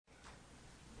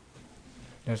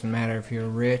Doesn't matter if you're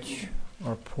rich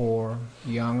or poor,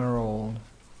 young or old,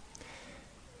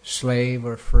 slave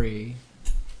or free,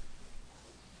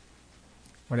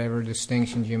 whatever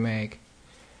distinctions you make,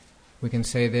 we can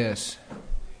say this: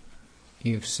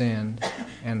 you've sinned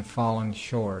and fallen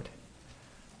short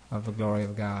of the glory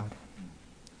of God.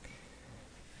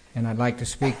 And I'd like to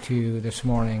speak to you this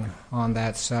morning on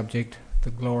that subject,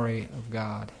 the glory of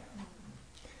God.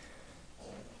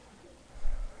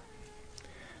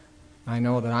 I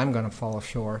know that I'm going to fall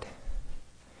short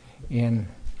in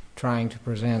trying to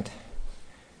present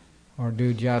or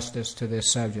do justice to this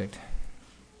subject.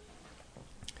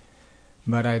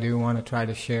 But I do want to try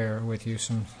to share with you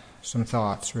some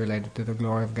thoughts related to the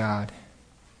glory of God.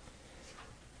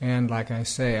 And like I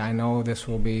say, I know this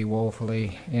will be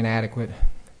woefully inadequate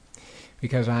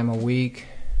because I'm a weak,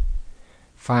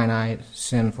 finite,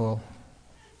 sinful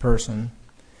person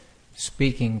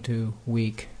speaking to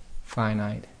weak,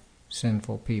 finite,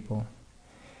 sinful people.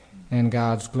 And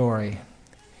God's glory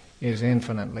is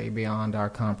infinitely beyond our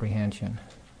comprehension.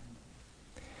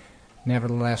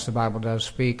 Nevertheless, the Bible does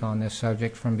speak on this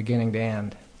subject from beginning to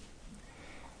end.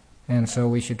 And so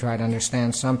we should try to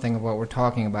understand something of what we're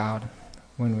talking about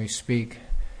when we speak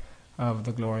of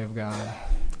the glory of God.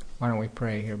 Why don't we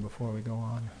pray here before we go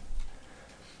on?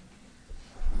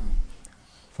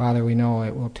 Father, we know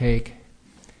it will take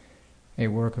a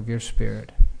work of your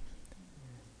Spirit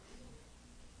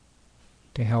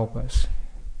to help us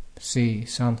see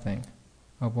something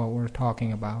of what we're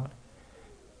talking about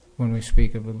when we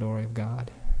speak of the glory of God.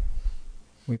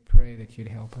 We pray that you'd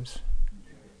help us.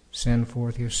 Send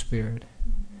forth your Spirit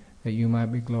that you might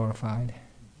be glorified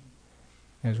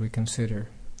as we consider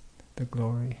the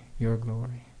glory, your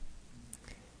glory.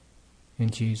 In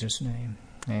Jesus' name,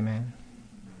 amen.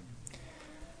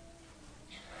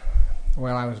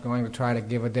 Well, I was going to try to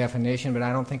give a definition, but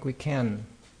I don't think we can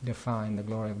define the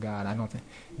glory of God. I don't think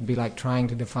it'd be like trying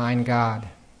to define God.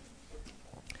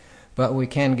 But we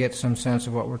can get some sense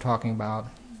of what we're talking about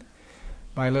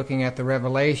by looking at the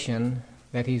revelation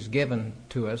that he's given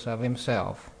to us of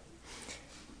himself.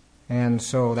 And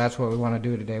so that's what we want to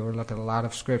do today. We'll look at a lot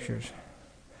of scriptures.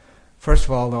 First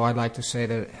of all, though, I'd like to say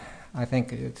that I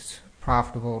think it's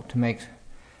profitable to make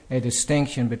a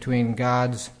distinction between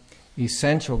God's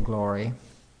essential glory,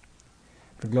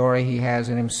 the glory he has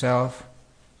in himself,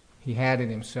 he had in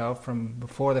himself from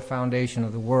before the foundation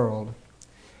of the world,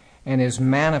 and his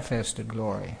manifested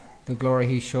glory, the glory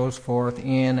he shows forth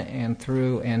in and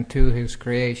through and to his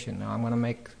creation. Now I'm going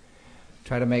to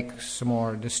try to make some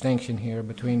more distinction here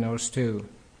between those two.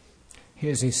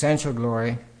 His essential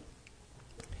glory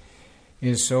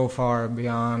is so far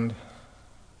beyond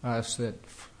us that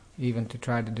even to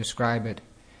try to describe it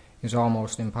is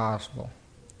almost impossible.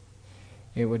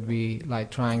 It would be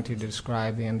like trying to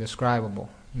describe the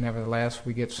indescribable. Nevertheless,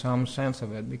 we get some sense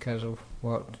of it because of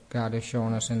what God has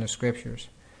shown us in the Scriptures.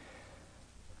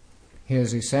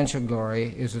 His essential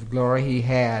glory is the glory he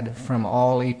had from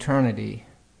all eternity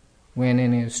when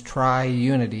in his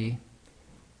triunity,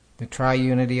 the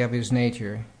triunity of his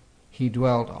nature, he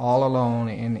dwelt all alone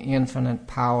in infinite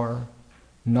power,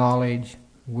 knowledge,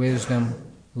 wisdom,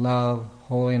 love,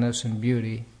 holiness, and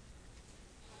beauty.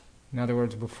 In other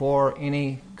words, before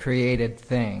any created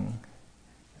thing,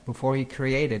 before he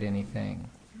created anything,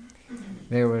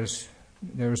 there was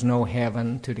no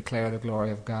heaven to declare the glory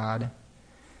of God.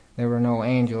 There were no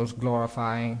angels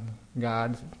glorifying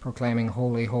God, proclaiming,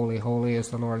 "Holy, holy, holy is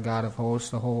the Lord God of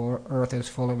hosts. The whole earth is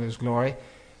full of his glory."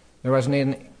 There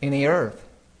wasn't any earth.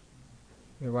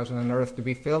 There wasn't an earth to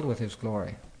be filled with his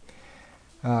glory.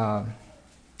 And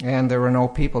there were no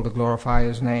people to glorify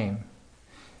his name.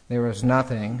 There was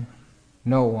nothing,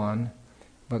 no one,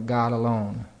 but God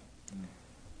alone.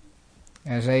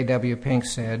 As A.W. Pink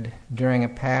said, during a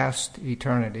past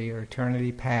eternity, or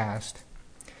eternity past,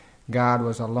 God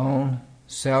was alone,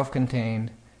 self-contained,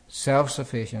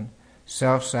 self-sufficient,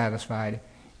 self-satisfied,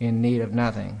 in need of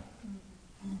nothing.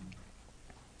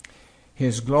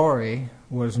 His glory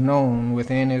was known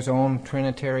within his own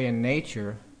Trinitarian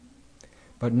nature,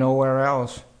 but nowhere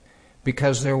else,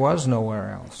 because there was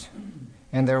nowhere else,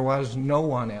 and there was no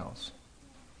one else,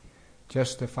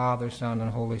 just the Father, Son,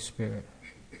 and Holy Spirit.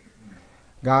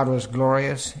 God was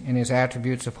glorious in his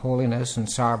attributes of holiness and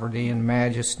sovereignty and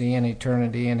majesty and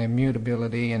eternity and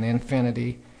immutability and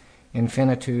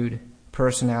infinitude,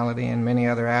 personality, and many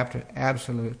other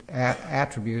absolute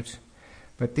attributes.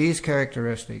 But these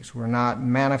characteristics were not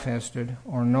manifested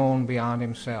or known beyond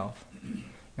himself.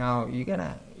 Now,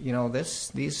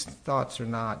 these thoughts are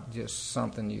not just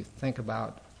something you think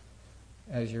about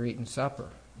as you're eating supper.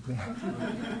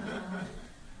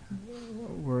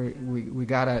 we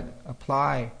got to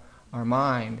apply our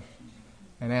mind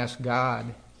and ask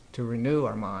God to renew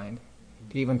our mind,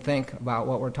 to even think about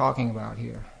what we're talking about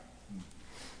here.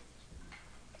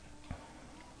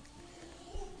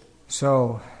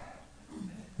 So,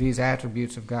 these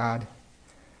attributes of God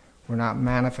were not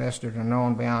manifested or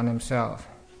known beyond himself.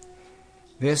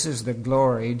 This is the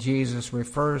glory Jesus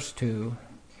refers to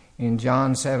in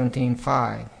John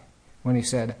 17:5, when he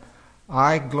said,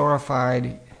 I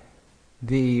glorified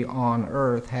thee on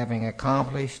earth, having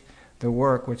accomplished the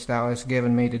work which thou hast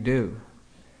given me to do.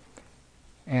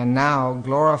 And now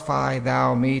glorify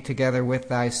thou me together with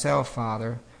thyself,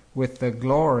 Father, with the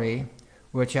glory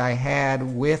which I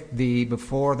had with thee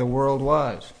before the world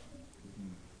was.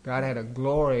 God had a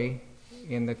glory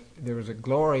there was a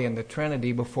glory in the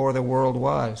Trinity before the world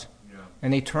was. Yeah.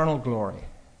 An eternal glory.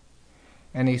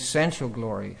 An essential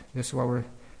glory. This is what we're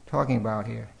talking about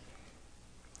here.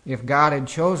 If God had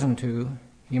chosen to,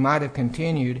 he might have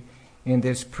continued in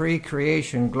this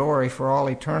pre-creation glory for all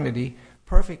eternity,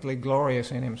 perfectly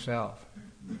glorious in himself.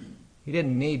 He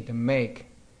didn't need to make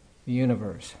the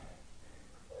universe.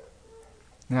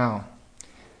 Now,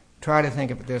 try to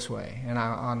think of it this way, and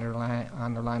I'll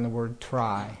underline the word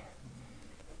try.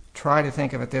 Try to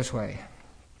think of it this way.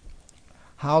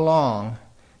 How long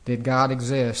did God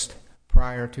exist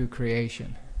prior to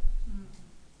creation?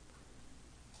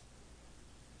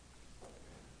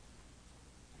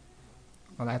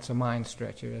 Well, that's a mind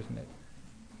stretcher, isn't it?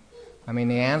 I mean,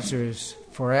 the answer is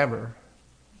forever.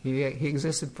 He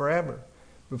existed forever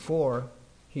before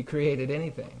he created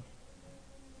anything.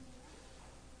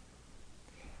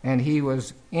 And he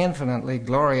was infinitely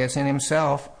glorious in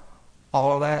himself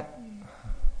all of that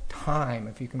time,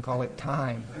 if you can call it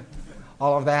time,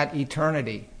 all of that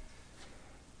eternity.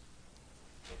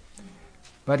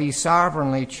 But he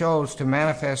sovereignly chose to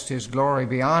manifest his glory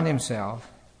beyond himself,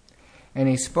 and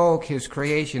he spoke his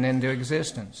creation into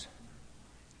existence.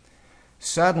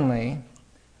 Suddenly,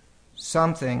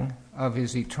 something of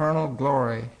his eternal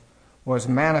glory was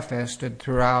manifested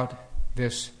throughout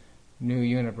this new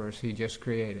universe he just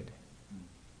created.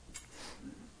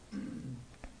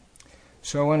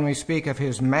 So when we speak of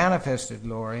his manifested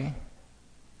glory,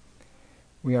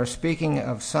 we are speaking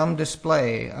of some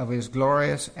display of his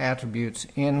glorious attributes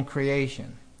in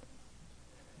creation,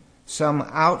 some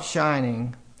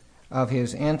outshining of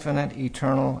his infinite,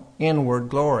 eternal, inward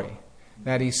glory.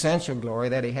 That essential glory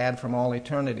that he had from all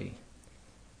eternity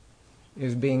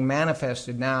is being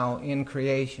manifested now in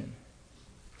creation.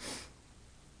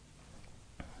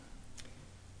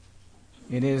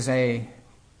 It is a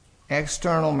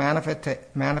external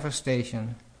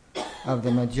manifestation of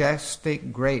the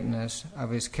majestic greatness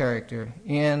of his character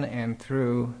in and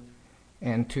through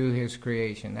and to his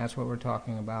creation. That's what we're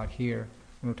talking about here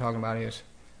when we're talking about his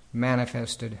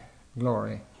manifested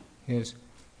glory, his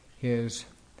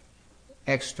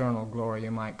external glory,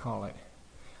 you might call it.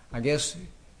 I guess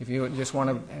if you just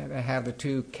want to have the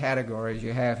two categories,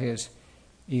 you have his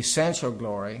essential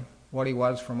glory, what he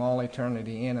was from all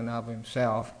eternity in and of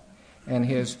himself, and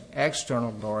his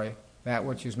external glory, that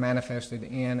which is manifested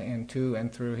in and to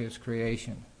and through his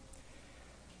creation.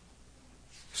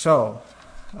 So,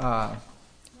 I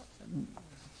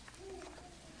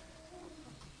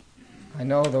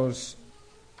know those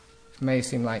may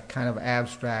seem like kind of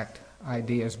abstract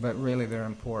ideas, but really they're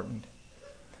important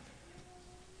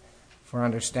for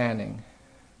understanding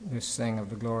this thing of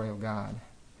the glory of God.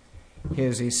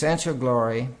 His essential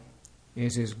glory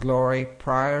is his glory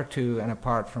prior to and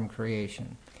apart from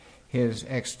creation. His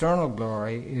external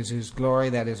glory is his glory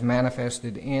that is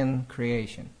manifested in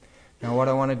creation. Now what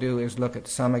I want to do is look at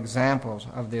some examples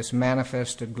of this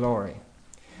manifested glory.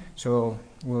 So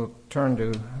we'll turn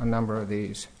to a number of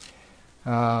these.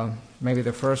 Maybe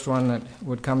the first one that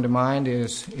would come to mind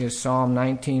is Psalm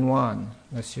 19:1.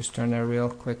 Let's just turn there real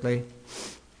quickly.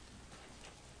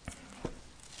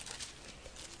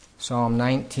 Psalm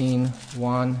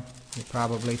 19:1. You're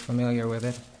probably familiar with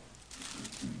it.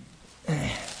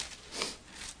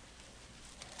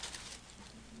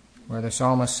 Where the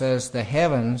psalmist says, the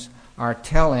heavens are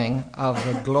telling of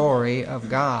the glory of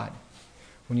God.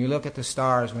 When you look at the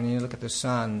stars, when you look at the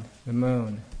sun, the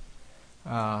moon,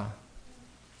 the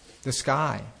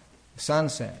sky, the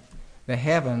sunset, the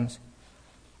heavens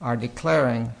are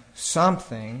declaring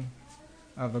something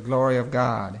of the glory of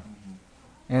God.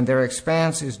 And their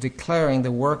expanse is declaring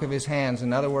the work of his hands.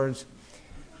 In other words,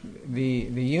 the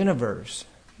universe,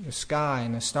 the sky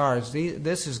and the stars,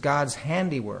 this is God's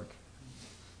handiwork.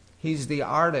 He's the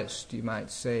artist, you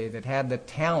might say, that had the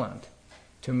talent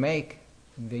to make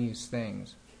these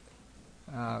things.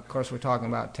 Of course, we're talking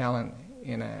about talent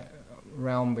in a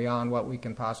realm beyond what we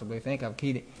can possibly think of.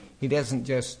 He doesn't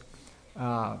just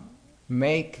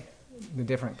make the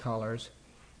different colors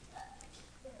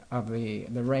of the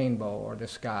rainbow or the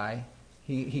sky.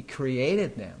 He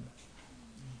created them.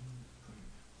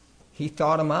 He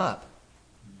thought them up.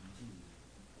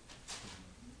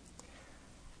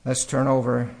 Let's turn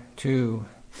over to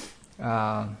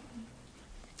Psalm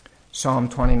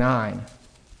 29.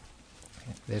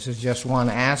 This is just one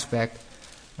aspect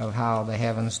of how the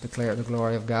heavens declare the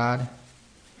glory of God.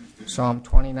 Psalm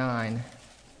 29.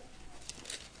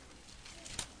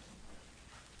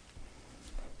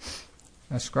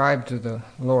 Ascribe to the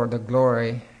Lord the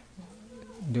glory,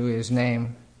 due his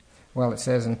name. Well, it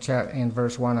says in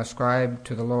verse 1, ascribe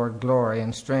to the Lord glory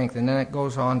and strength. And then it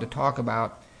goes on to talk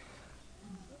about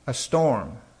a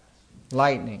storm,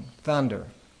 lightning, thunder.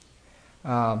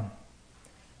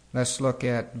 Let's look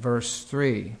at verse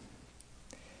 3.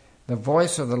 The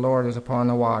voice of the Lord is upon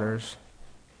the waters.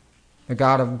 The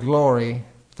God of glory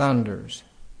thunders.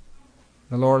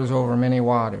 The Lord is over many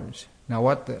waters. Now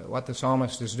what the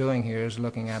psalmist is doing here is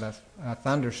looking at a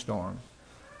thunderstorm,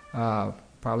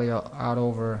 probably out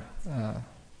over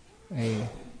a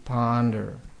pond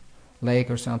or lake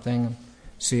or something,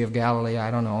 Sea of Galilee, I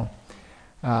don't know.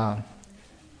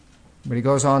 But he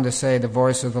goes on to say, the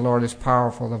voice of the Lord is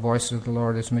powerful, the voice of the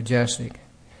Lord is majestic.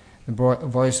 The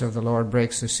voice of the Lord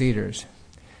breaks the cedars.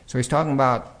 So he's talking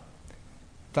about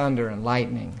thunder and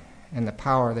lightning and the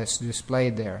power that's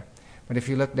displayed there. But if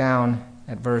you look down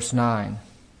at verse 9,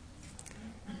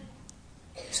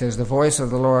 it says, the voice of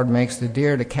the Lord makes the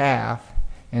deer to calf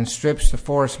and strips the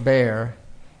forest bare,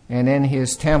 and in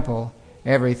his temple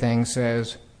everything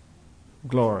says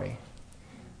glory.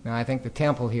 Now I think the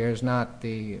temple here is not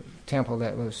the temple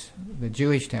that was the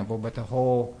Jewish temple, but the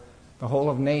whole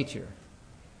of nature.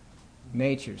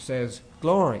 Nature says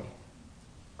glory.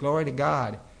 Glory to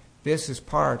God. This is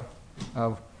part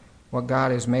of what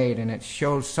God has made, and it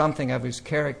shows something of his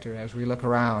character as we look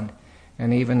around,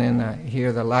 and even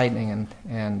hear the lightning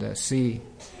and see,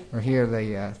 or hear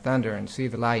the thunder and see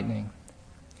the lightning.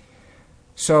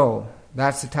 So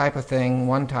that's the type of thing,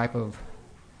 one type of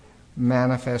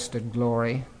manifested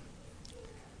glory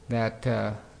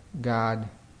that God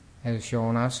has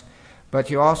shown us. But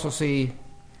you also see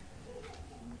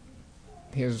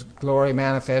his glory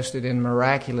manifested in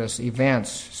miraculous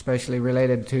events, especially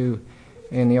related to,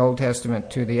 in the Old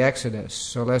Testament, to the Exodus.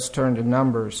 So let's turn to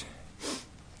Numbers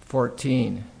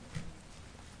 14,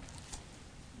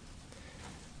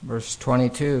 verse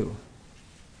 22.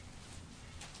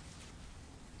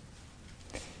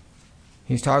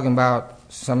 He's talking about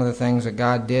some of the things that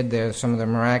God did there, some of the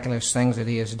miraculous things that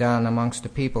he has done amongst the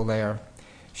people there.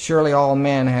 Surely all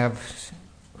men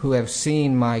who have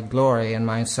seen my glory and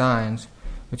my signs,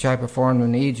 which I performed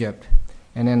in Egypt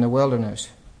and in the wilderness,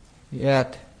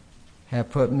 yet have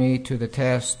put me to the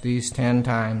test these 10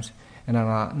 times, and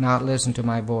have not listened to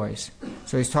my voice.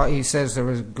 So he says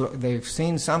they've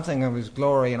seen something of his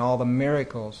glory in all the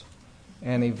miracles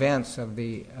and events of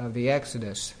the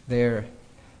Exodus there,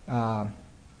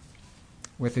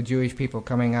 with the Jewish people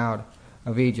coming out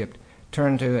of Egypt.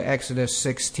 Turn to Exodus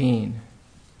 16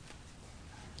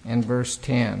 and verse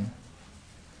 10.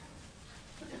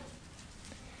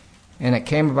 And it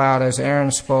came about as Aaron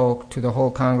spoke to the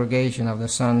whole congregation of the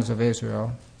sons of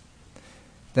Israel,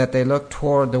 that they looked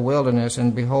toward the wilderness,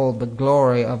 and behold, the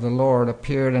glory of the Lord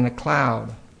appeared in a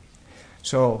cloud.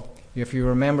 So, if you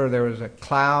remember, there was a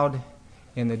cloud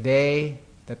in the day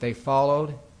that they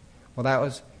followed. Well, that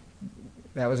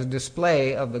was a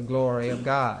display of the glory of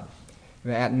God.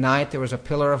 At night there was a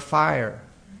pillar of fire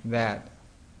that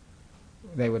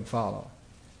they would follow.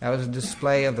 That was a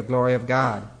display of the glory of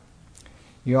God.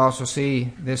 You also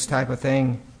see this type of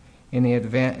thing in the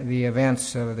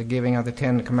events of the giving of the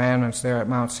 10 Commandments there at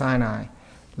Mount Sinai.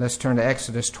 Let's turn to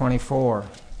Exodus 24,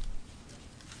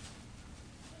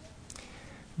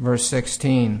 verse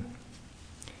 16.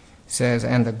 It says,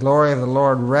 and the glory of the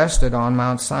Lord rested on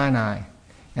Mount Sinai,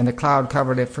 and the cloud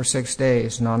covered it for 6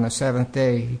 days. And on the 7th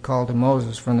day he called to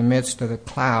Moses from the midst of the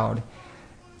cloud.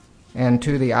 And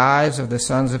to the eyes of the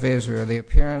sons of Israel, the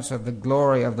appearance of the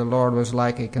glory of the Lord was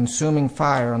like a consuming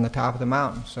fire on the top of the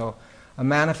mountain. So a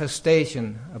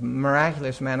manifestation, a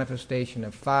miraculous manifestation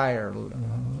of fire,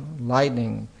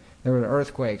 lightning. There were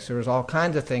earthquakes. There was all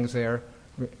kinds of things there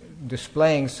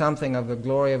displaying something of the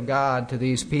glory of God to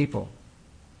these people.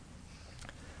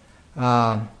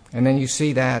 And then you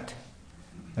see that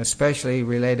especially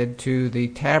related to the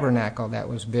tabernacle that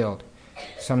was built.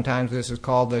 Sometimes this is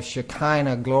called the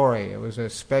Shekinah glory. It was a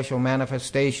special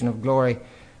manifestation of glory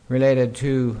related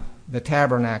to the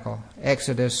tabernacle.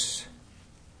 Exodus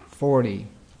 40.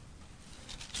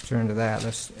 Let's turn to that.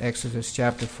 Exodus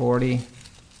chapter 40.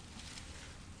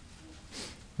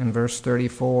 in verse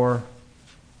 34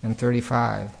 and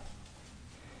 35.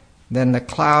 Then the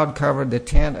cloud covered the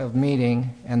tent of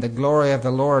meeting, and the glory of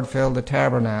the Lord filled the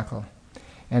tabernacle.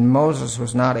 And Moses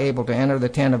was not able to enter the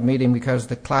tent of meeting because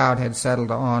the cloud had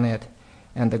settled on it,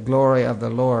 and the glory of the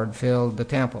Lord filled the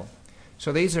temple.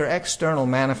 So these are external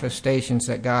manifestations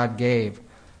that God gave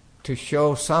to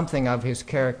show something of his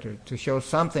character, to show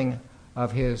something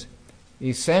of his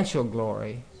essential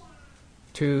glory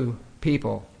to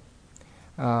people.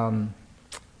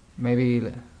 Maybe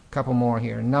a couple more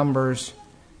here. Numbers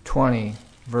 20,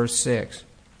 verse 6.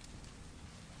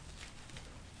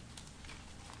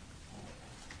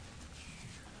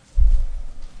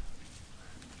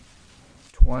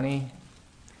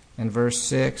 And verse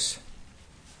 6.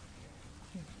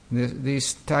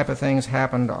 These type of things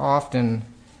happened often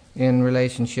in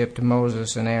relationship to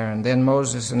Moses and Aaron. Then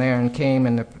Moses and Aaron came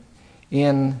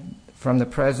in from the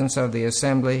presence of the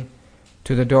assembly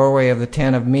to the doorway of the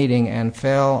tent of meeting and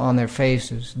fell on their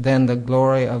faces. Then the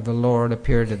glory of the Lord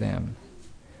appeared to them.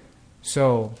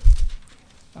 So,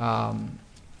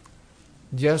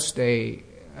 just a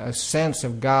sense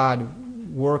of God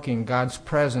working, God's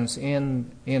presence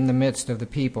in the midst of the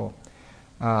people.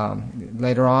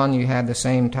 Later on, you had the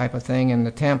same type of thing in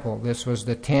the temple. This was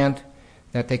the tent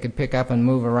that they could pick up and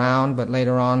move around, but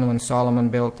later on, when Solomon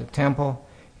built the temple,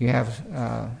 you have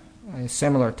a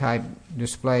similar type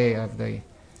display of the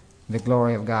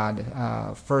glory of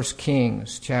God. 1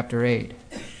 Kings chapter 8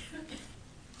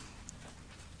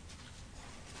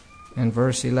 and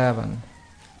verse 11.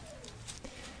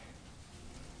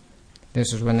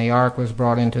 This is when the ark was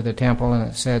brought into the temple, and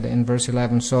it said in verse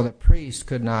 11, "So the priest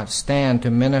could not stand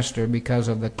to minister because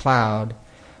of the cloud,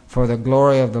 for the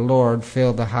glory of the Lord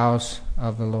filled the house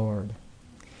of the Lord."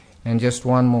 And just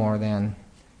one more then,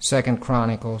 2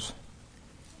 Chronicles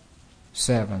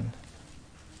 7.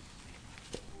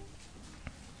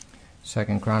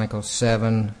 2 Chronicles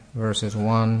 7, verses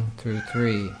 1 through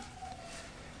 3.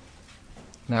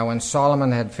 Now when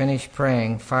Solomon had finished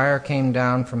praying, fire came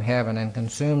down from heaven and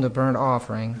consumed the burnt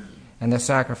offering and the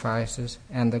sacrifices,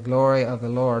 and the glory of the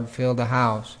Lord filled the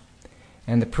house.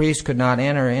 And the priest could not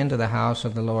enter into the house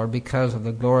of the Lord because of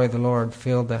the glory of the Lord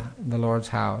filled the Lord's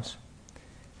house.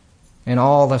 And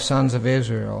all the sons of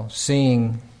Israel,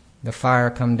 seeing the fire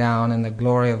come down and the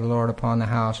glory of the Lord upon the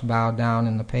house, bowed down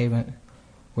in the pavement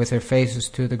with their faces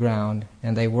to the ground,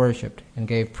 and they worshipped and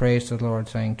gave praise to the Lord,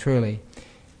 saying, "Truly,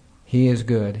 He is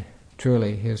good.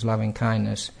 Truly, His loving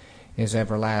kindness is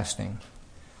everlasting."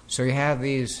 So you have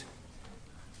these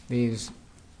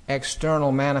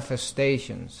external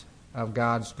manifestations of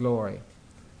God's glory,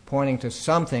 pointing to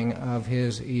something of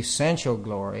His essential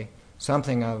glory,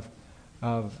 something of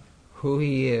who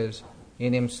He is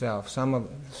in Himself.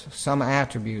 Some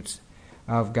attributes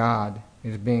of God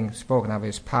is being spoken of: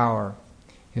 His power,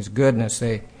 His goodness.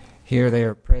 They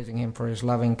are praising Him for His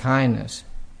loving kindness.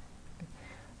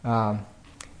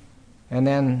 And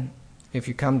then, if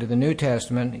you come to the New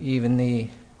Testament, even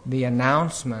the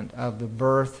announcement of the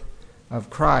birth of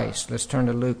Christ. Let's turn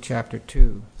to Luke chapter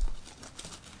 2.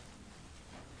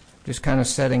 Just kind of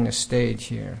setting the stage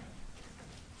here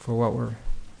for what we're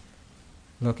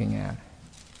looking at.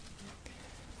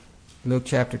 Luke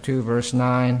chapter 2, verse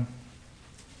 9.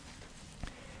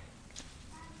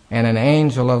 "And an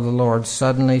angel of the Lord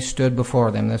suddenly stood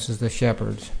before them," this is the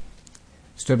shepherds,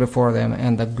 "stood before them,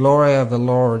 and the glory of the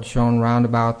Lord shone round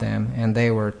about them, and they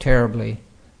were terribly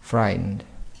frightened."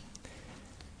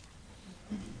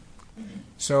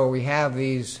 So we have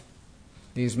these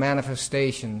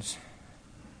manifestations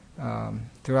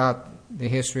throughout the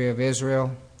history of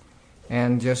Israel,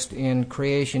 and just in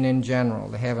creation in general,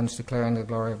 the heavens declaring the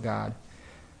glory of God.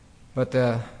 But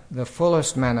the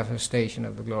fullest manifestation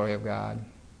of the glory of God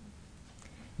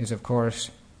is, of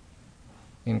course,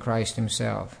 in Christ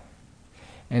Himself.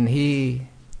 And He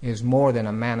is more than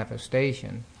a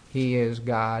manifestation. He is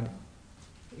God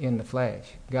in the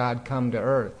flesh, God come to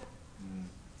earth.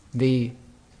 The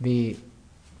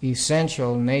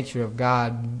essential nature of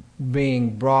God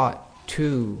being brought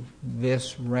to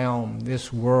this realm,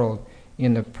 this world,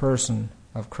 in the person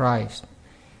of Christ.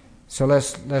 So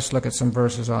let's look at some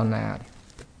verses on that.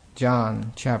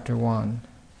 John chapter 1,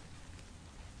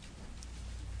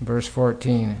 verse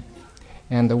 14.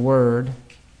 "And the Word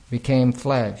became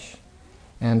flesh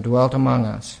and dwelt among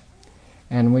us,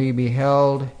 and we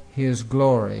beheld His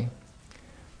glory,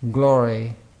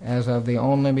 glory as of the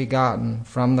only begotten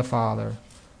from the Father,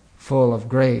 full of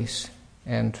grace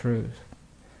and truth."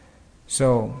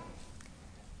 So,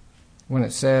 when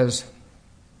it says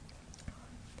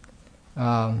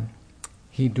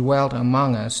He dwelt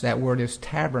among us, that word is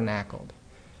tabernacled.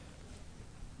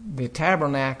 the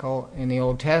tabernacle in the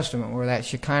Old Testament, where that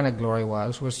Shekinah glory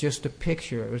was just a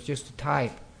picture. It was just a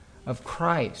type of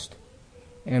Christ.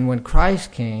 And when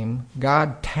Christ came,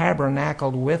 God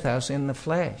tabernacled with us in the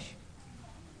flesh.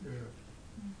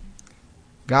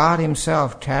 God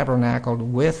himself tabernacled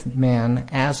with men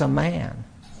as a man.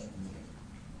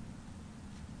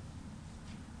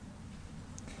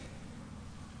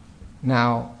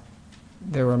 Now,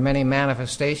 there were many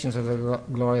manifestations of the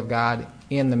glory of God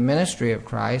in the ministry of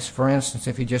Christ. For instance,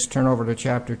 if you just turn over to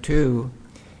chapter 2,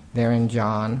 there in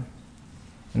John,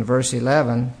 in verse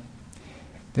 11,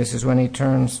 this is when he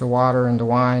turns the water into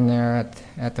wine there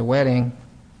at the wedding.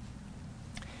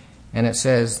 And it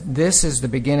says, "This is the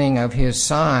beginning of his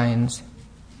signs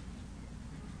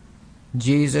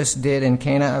Jesus did in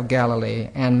Cana of Galilee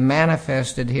and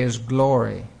manifested his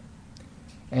glory,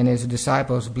 and his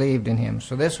disciples believed in him."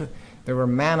 So there were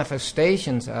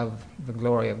manifestations of the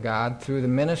glory of God through the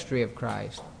ministry of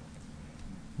Christ.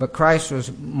 But Christ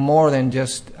was more than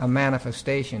just a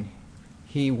manifestation.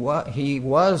 He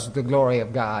was the glory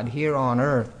of God here on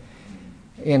earth.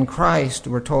 In Christ,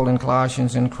 we're told in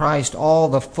Colossians, in Christ all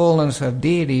the fullness of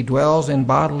deity dwells in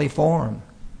bodily form.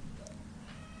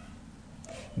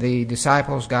 The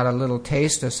disciples got a little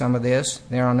taste of some of this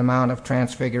there on the Mount of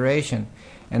Transfiguration,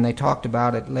 and they talked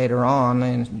about it later on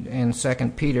in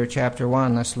 2 Peter chapter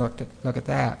 1. Let's look at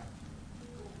that.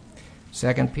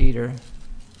 2 Peter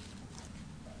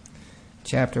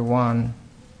chapter 1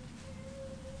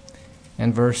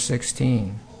 and verse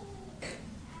 16.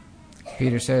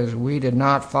 Peter says, "We did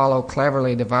not follow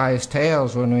cleverly devised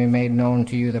tales when we made known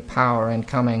to you the power and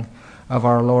coming of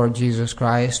our Lord Jesus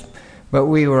Christ, but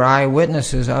we were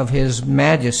eyewitnesses of his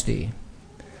majesty.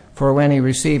 For when he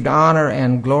received honor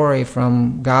and glory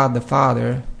from God the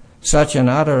Father, such an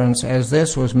utterance as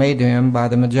this was made to him by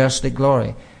the majestic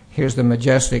glory." Here's the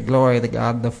majestic glory of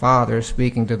God the Father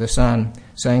speaking to the Son,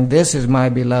 saying, "This is my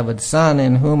beloved Son,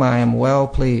 in whom I am well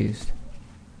pleased."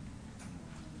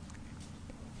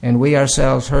 And we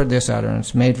ourselves heard this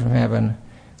utterance made from heaven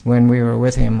when we were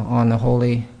with him on the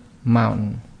holy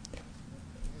mountain.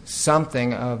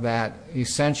 Something of that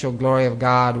essential glory of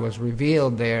God was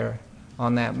revealed there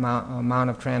on that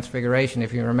Mount of Transfiguration.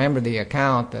 If you remember the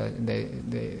account,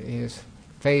 his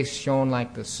face shone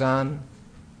like the sun.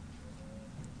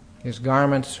 His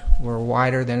garments were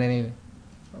whiter than any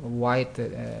white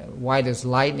as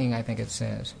lightning, I think it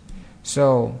says.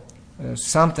 So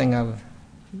something of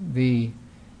the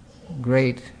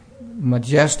great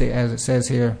majestic, as it says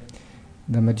here,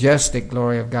 the majestic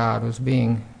glory of God was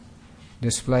being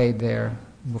displayed there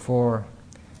before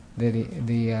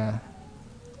the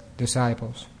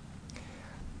disciples.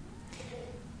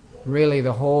 Really,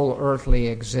 the whole earthly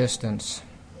existence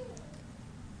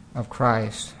of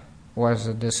Christ was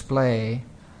a display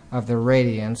of the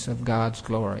radiance of God's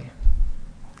glory.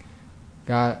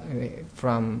 God,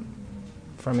 from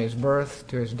his birth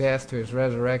to his death to his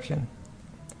resurrection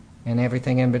and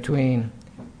everything in between,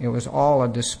 it was all a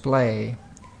display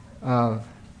of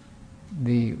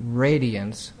the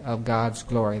radiance of God's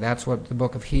glory. That's what the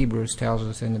book of Hebrews tells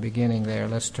us in the beginning there.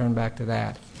 Let's turn back to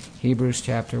that. Hebrews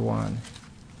chapter 1.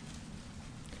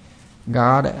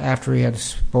 God, after he had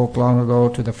spoke long ago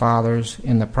to the fathers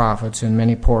in the prophets in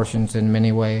many portions, in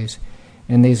many ways,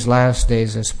 in these last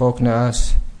days has spoken to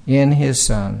us in his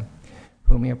Son,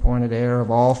 whom he appointed heir of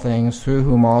all things, through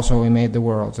whom also he made the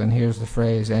worlds. And here's the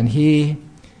phrase, and he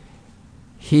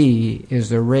is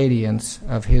the radiance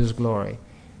of his glory.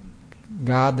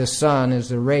 God the Son is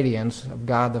the radiance of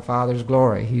God the Father's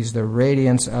glory. He's the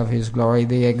radiance of his glory,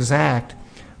 the exact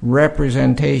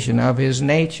representation of his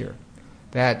nature.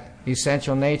 That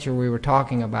essential nature we were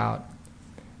talking about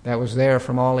that was there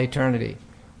from all eternity.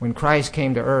 When Christ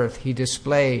came to earth, he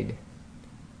displayed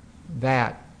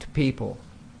that to people.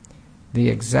 The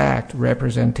exact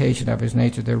representation of his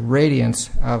nature, the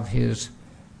radiance of his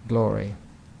glory.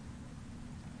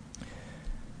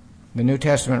 The New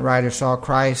Testament writer saw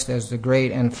Christ as the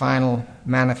great and final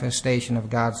manifestation of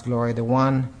God's glory, the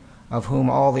one of whom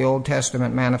all the Old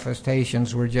Testament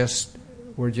manifestations were just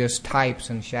types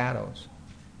and shadows.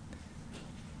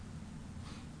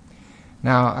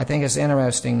 Now, I think it's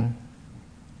interesting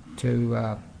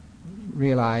to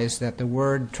realize that the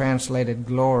word translated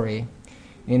glory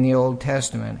in the Old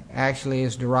Testament actually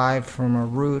is derived from a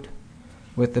root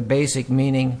with the basic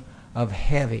meaning of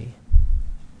heavy.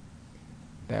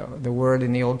 The word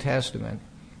in the Old Testament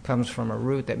comes from a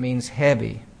root that means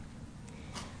heavy.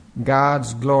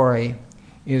 God's glory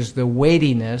is the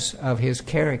weightiness of his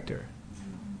character.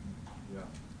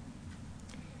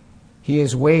 He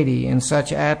is weighty in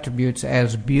such attributes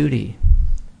as beauty.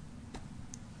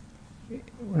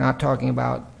 We're not talking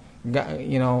about God,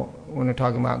 when we're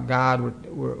talking about God,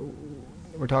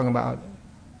 we're talking about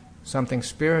something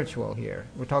spiritual here.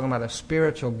 We're talking about a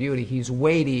spiritual beauty. He's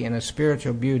weighty in a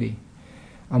spiritual beauty,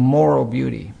 a moral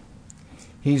beauty.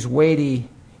 He's weighty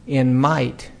in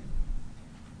might.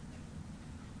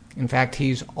 In fact,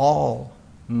 he's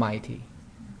almighty.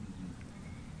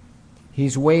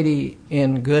 He's weighty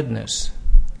in goodness.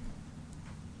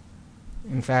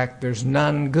 In fact, there's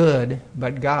none good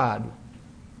but God.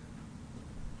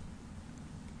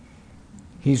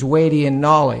 He's weighty in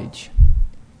knowledge.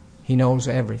 He knows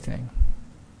everything.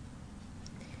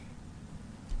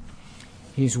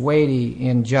 He's weighty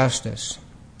in justice.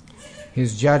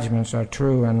 His judgments are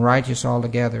true and righteous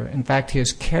altogether. In fact,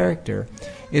 his character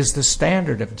is the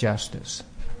standard of justice.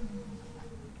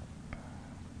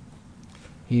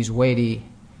 He's weighty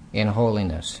in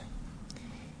holiness.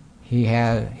 He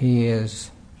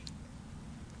is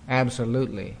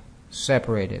absolutely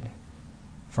separated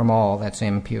from all that's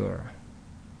impure.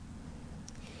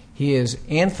 He is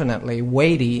infinitely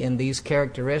weighty in these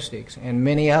characteristics and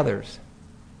many others.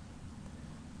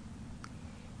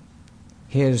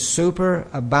 His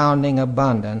superabounding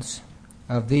abundance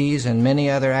of these and many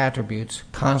other attributes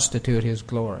constitute his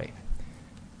glory.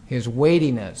 His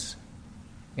weightiness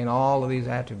in all of these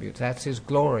attributes, that's his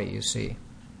glory, you see.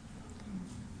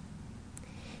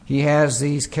 He has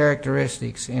these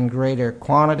characteristics in greater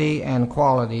quantity and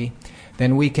quality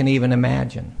than we can even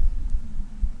imagine.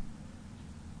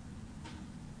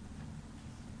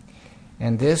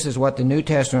 And this is what the New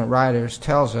Testament writers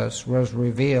tells us was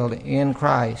revealed in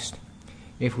Christ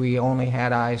if we only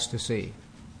had eyes to see.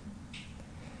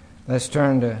 Let's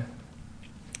turn to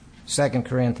 2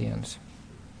 Corinthians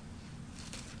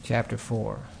chapter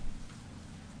 4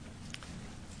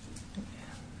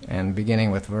 and beginning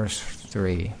with verse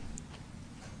 3.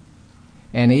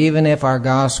 And even if our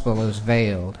gospel is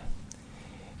veiled,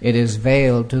 it is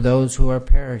veiled to those who are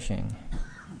perishing,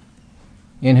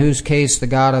 in whose case the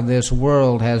God of this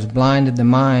world has blinded the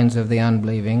minds of the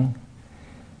unbelieving,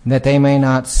 that they may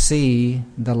not see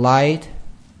the light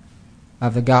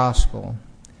of the gospel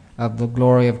of the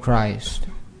glory of Christ,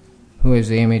 who is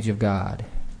the image of God.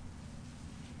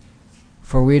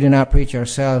 For we do not preach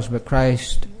ourselves, but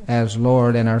Christ as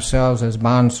Lord, and ourselves as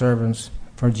bondservants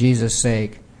for Jesus'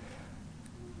 sake.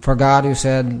 For God, who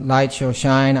said, "Light shall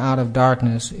shine out of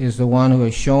darkness," is the one who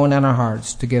has shone in our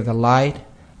hearts to give the light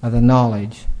of the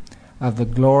knowledge of the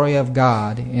glory of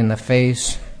God in the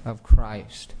face of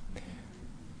Christ.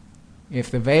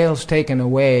 If the veil's taken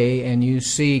away and you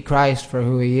see Christ for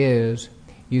who he is,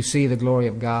 you see the glory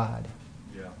of God.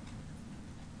 Yeah.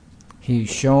 He's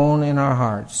shone in our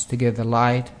hearts to give the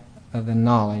light of the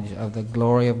knowledge of the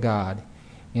glory of God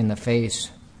in the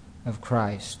face of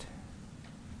Christ.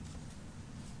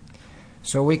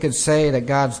 So we could say that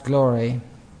God's glory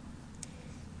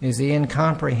is the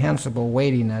incomprehensible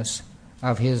weightiness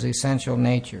of his essential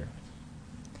nature,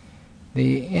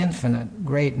 the infinite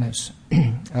greatness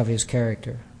of his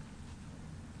character.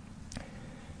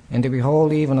 And to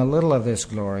behold even a little of this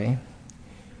glory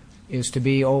is to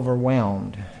be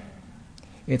overwhelmed.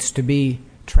 It's to be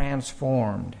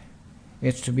transformed.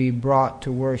 It's to be brought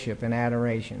to worship and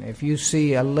adoration. If you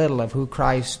see a little of who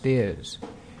Christ is,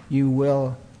 you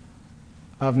will,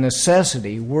 of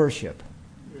necessity, worship.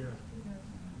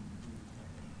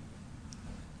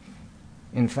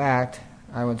 In fact,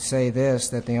 I would say this,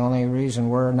 that the only reason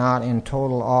we're not in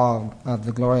total awe of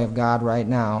the glory of God right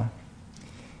now,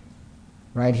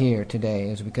 right here today,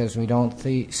 is because we don't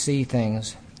see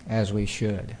things as we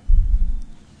should.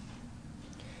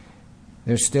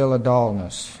 There's still a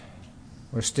dullness.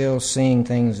 We're still seeing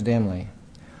things dimly.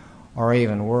 Or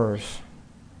even worse,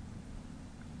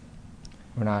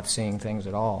 we're not seeing things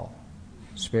at all,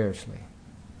 spiritually.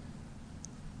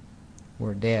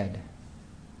 We're dead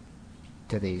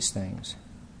to these things.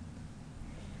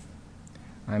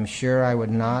 I'm sure I would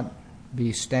not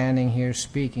be standing here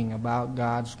speaking about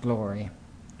God's glory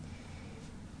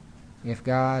if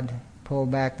God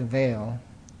pulled back the veil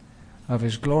of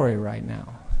his glory right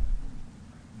now.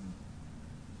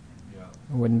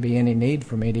 There wouldn't be any need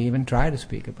for me to even try to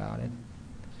speak about it.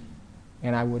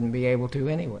 And I wouldn't be able to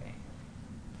anyway.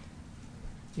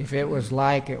 If it was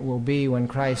like it will be when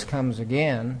Christ comes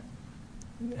again,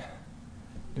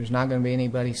 there's not going to be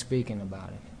anybody speaking about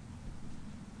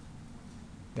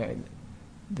it.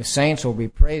 The saints will be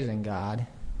praising God,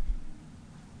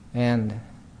 and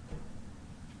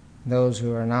those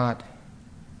who are not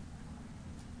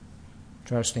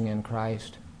trusting in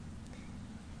Christ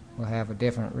will have a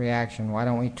different reaction. Why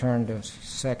don't we turn to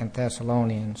 2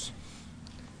 Thessalonians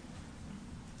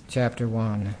chapter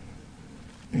 1.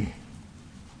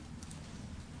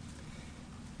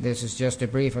 This is just a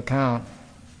brief account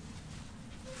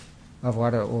of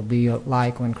what it will be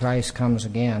like when Christ comes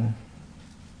again.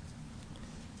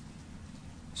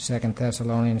 2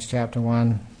 Thessalonians chapter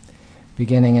 1,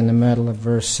 beginning in the middle of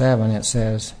verse 7, it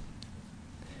says,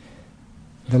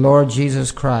 "The Lord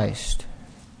Jesus Christ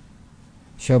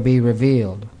shall be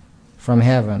revealed from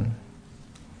heaven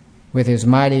with his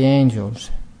mighty angels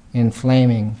in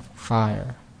flaming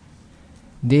fire,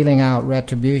 dealing out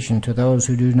retribution to those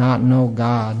who do not know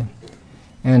God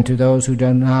and to those who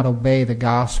do not obey the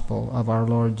gospel of our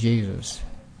Lord Jesus.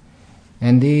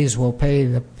 And these will pay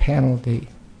the penalty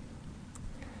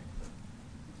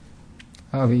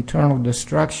of eternal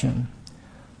destruction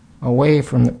away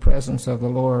from the presence of the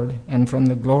Lord and from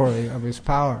the glory of his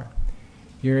power."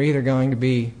 You're either going to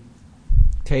be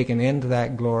taken into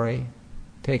that glory,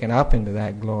 taken up into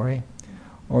that glory,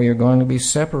 or you're going to be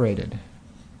separated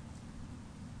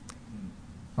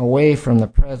away from the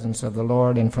presence of the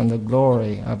Lord and from the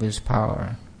glory of his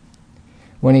power.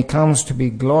 When he comes to be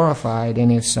glorified in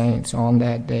his saints on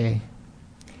that day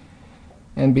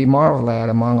and be marveled at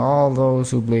among all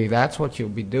those who believe. That's what you'll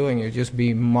be doing. You'll just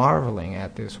be marveling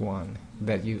at this one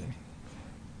that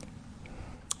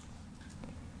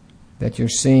you're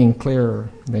seeing clearer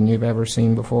than you've ever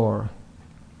seen before.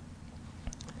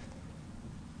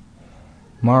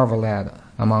 Marvel at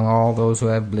among all those who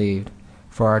have believed,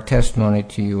 for our testimony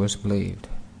to you was believed.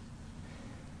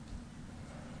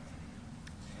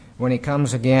 When he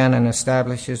comes again and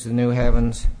establishes the new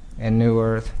heavens and new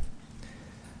earth,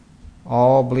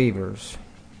 all believers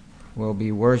will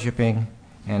be worshiping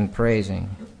and praising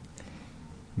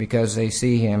because they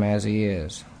see him as he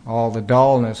is. All the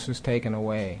dullness is taken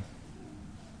away.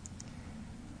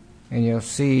 And you'll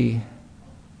see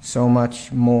so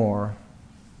much more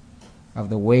of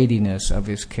the weightiness of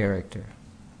his character,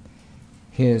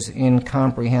 his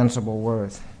incomprehensible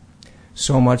worth,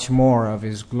 so much more of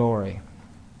his glory.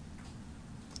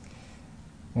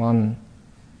 One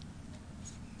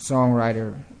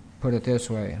songwriter put it this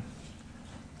way: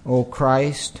 "O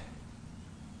Christ,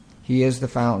 he is the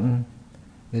fountain,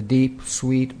 the deep,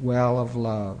 sweet well of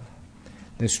love.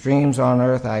 The streams on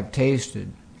earth I've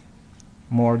tasted,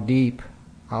 more deep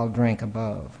I'll drink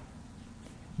above.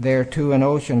 There to an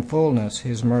ocean fullness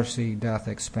his mercy doth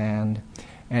expand,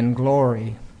 and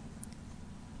glory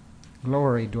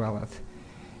dwelleth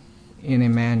in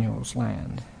Emmanuel's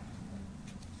land."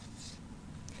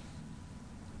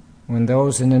 When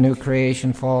those in the new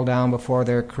creation fall down before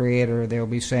their Creator, they'll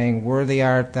be saying, "Worthy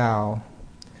art thou,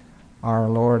 our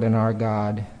Lord and our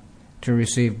God, to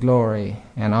receive glory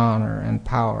and honor and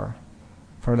power.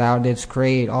 For thou didst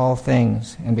create all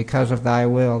things, and because of thy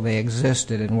will they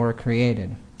existed and were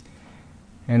created."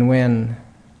 And when,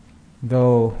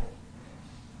 though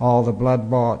all the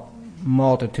blood-bought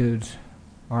multitudes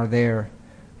are there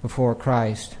before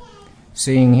Christ,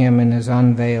 seeing him in his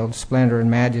unveiled splendor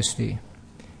and majesty,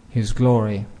 his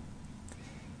glory,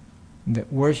 the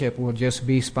worship will just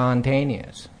be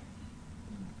spontaneous.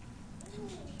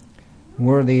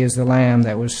 "Worthy is the Lamb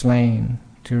that was slain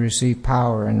to receive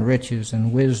power and riches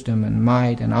and wisdom and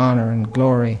might and honor and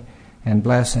glory and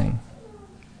blessing."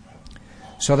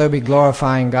 So they'll be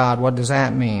glorifying God. What does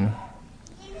that mean?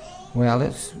 Well,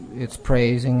 it's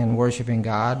praising and worshiping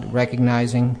God,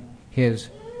 recognizing his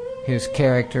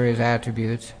character, his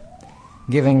attributes.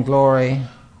 Giving glory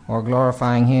or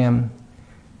glorifying him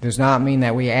does not mean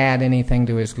that we add anything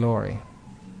to his glory.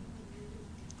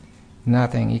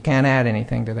 Nothing. You can't add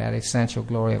anything to that essential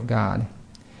glory of God.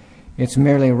 It's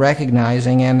merely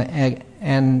recognizing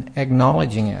and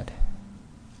acknowledging it.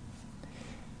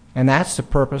 And that's the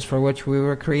purpose for which we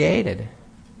were created.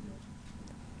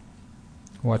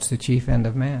 What's the chief end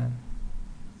of man?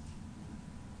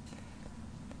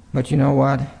 But you know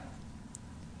what?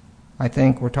 I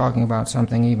think we're talking about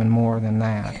something even more than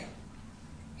that.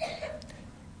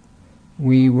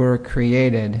 We were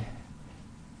created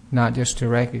not just to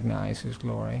recognize his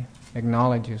glory,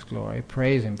 acknowledge his glory,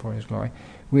 praise him for his glory.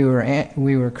 We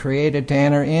were created to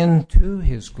enter into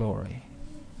his glory.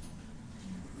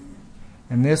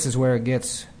 And this is where it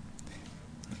gets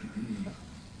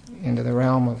into the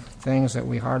realm of things that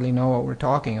we hardly know what we're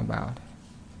talking about.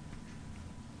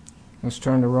 Let's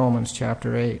turn to Romans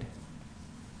chapter 8.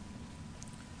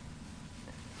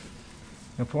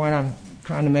 The point I'm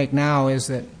trying to make now is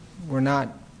that we're not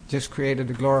just created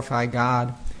to glorify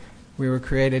God. We were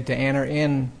created to enter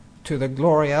into the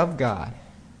glory of God.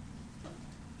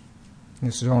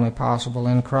 This is only possible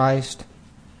in Christ,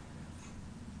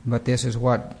 but this is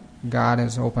what God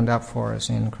has opened up for us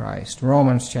in Christ.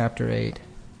 Romans chapter 8,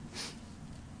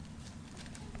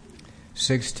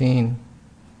 16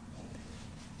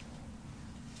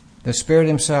 The Spirit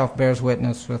himself bears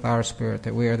witness with our spirit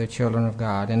that we are the children of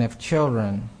God. And if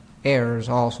children, heirs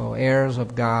also, heirs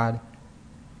of God,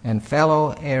 and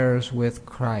fellow heirs with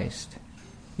Christ,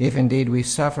 if indeed we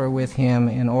suffer with him,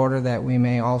 in order that we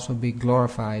may also be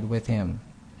glorified with him.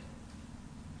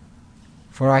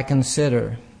 For I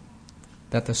consider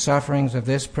that the sufferings of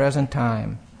this present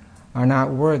time are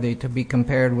not worthy to be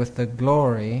compared with the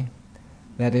glory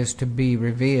that is to be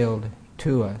revealed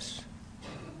to us.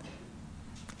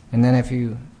 And then if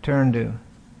you turn to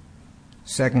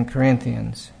 2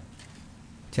 Corinthians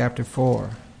chapter 4,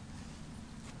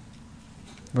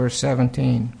 verse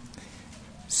 17,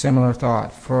 similar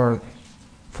thought. For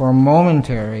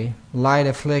momentary light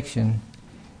affliction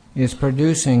is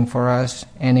producing for us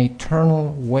an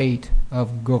eternal weight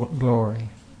of glory,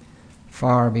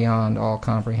 far beyond all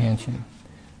comprehension.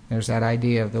 There's that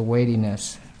idea of the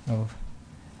weightiness of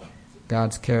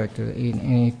God's character.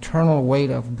 An eternal weight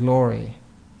of glory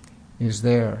is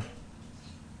there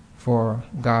for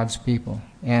God's people.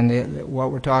 And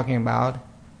what we're talking about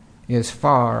is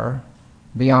far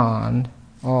beyond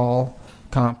all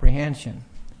comprehension.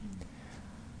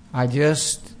 I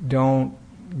just don't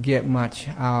get much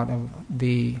out of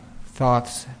the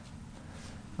thoughts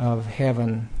of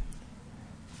heaven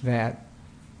that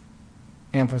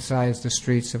emphasize the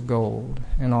streets of gold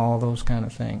and all those kind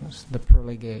of things, the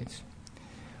pearly gates.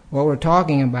 What we're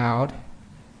talking about,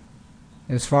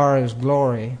 as far as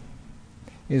glory,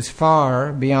 is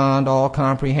far beyond all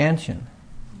comprehension.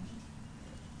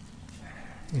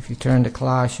 If you turn to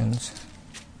Colossians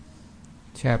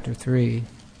chapter 3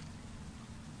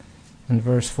 and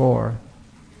verse 4,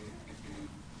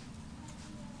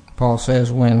 Paul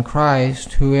says, when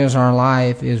Christ, who is our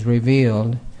life, is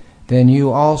revealed, then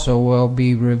you also will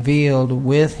be revealed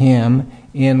with him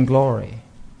in glory.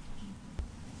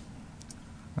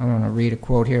 I want to read a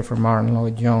quote here from Martin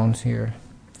Lloyd-Jones here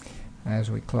as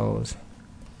we close.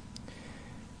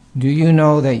 Do you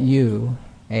know that you,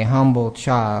 a humble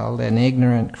child, an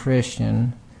ignorant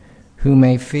Christian, who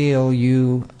may feel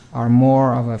you are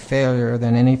more of a failure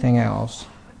than anything else,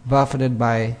 buffeted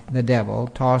by the devil,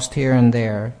 tossed here and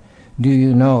there, do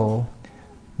you know,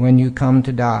 when you come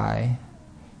to die,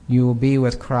 you will be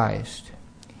with Christ.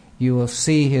 You will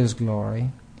see his glory.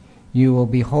 You will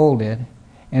behold it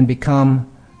and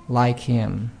become like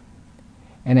him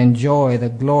and enjoy the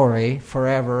glory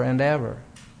forever and ever.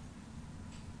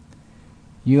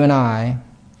 You and I,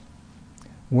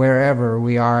 wherever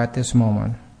we are at this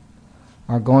moment,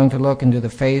 are going to look into the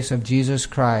face of Jesus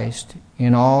Christ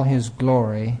in all his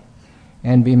glory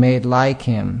and be made like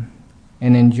him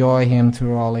and enjoy him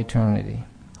through all eternity.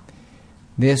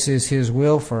 This is his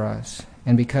will for us,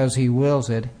 and because he wills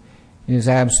it, it is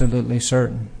absolutely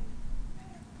certain.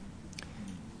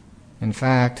 In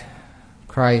fact,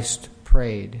 Christ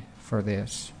prayed for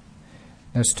this.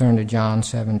 Let's turn to John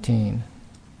 17.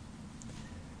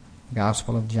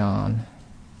 Gospel of John,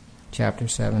 chapter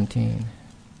 17,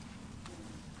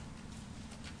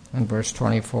 and verse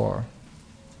 24.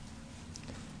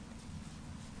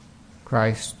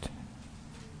 Christ's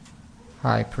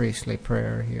high priestly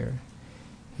prayer here.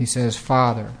 He says,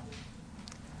 Father,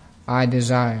 I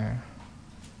desire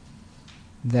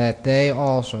that they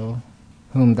also,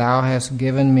 whom thou hast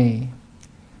given me,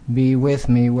 be with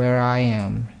me where I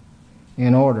am,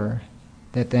 in order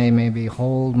that they may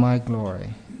behold my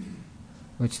glory,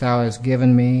 which thou hast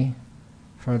given me,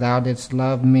 for thou didst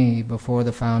love me before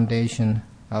the foundation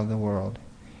of the world.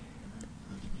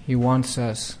 He wants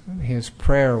us, his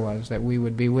prayer was that we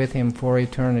would be with him for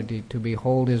eternity to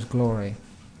behold his glory.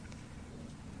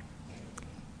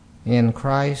 In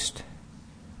Christ,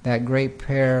 that great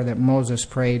prayer that Moses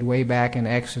prayed way back in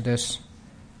Exodus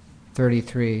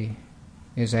 33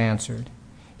 is answered.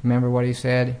 Remember what he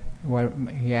said? What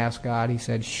he asked God? He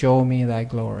said, show me thy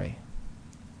glory.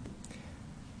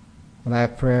 Well,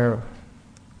 that prayer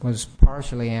was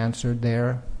partially answered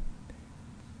there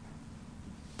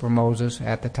for Moses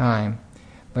at the time,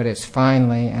 but it's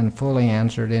finally and fully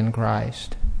answered in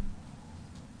Christ.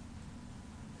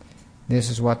 This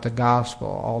is what the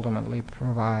gospel ultimately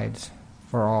provides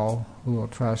for all who will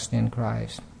trust in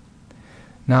Christ.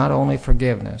 Not only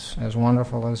forgiveness, as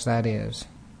wonderful as that is,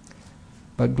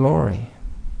 but glory.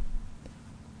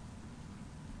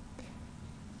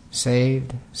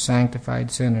 Saved, sanctified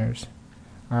sinners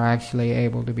are actually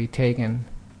able to be taken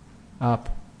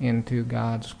up into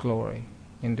God's glory,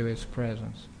 into his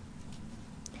presence.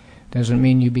 Doesn't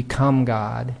mean you become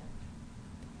God,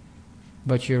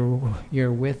 but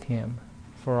you're with him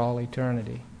for all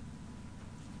eternity.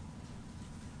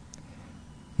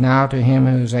 Now to him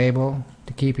who is able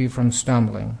to keep you from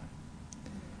stumbling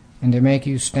and to make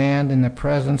you stand in the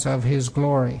presence of his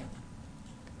glory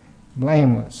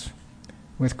blameless,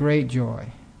 with great joy.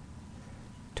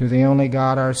 To the only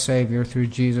God our Savior, through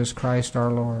Jesus Christ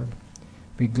our Lord,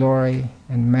 be glory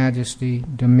and majesty,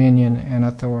 dominion and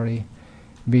authority,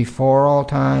 before all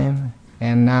time,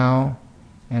 and now,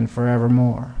 and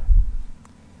forevermore.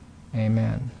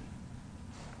 Amen.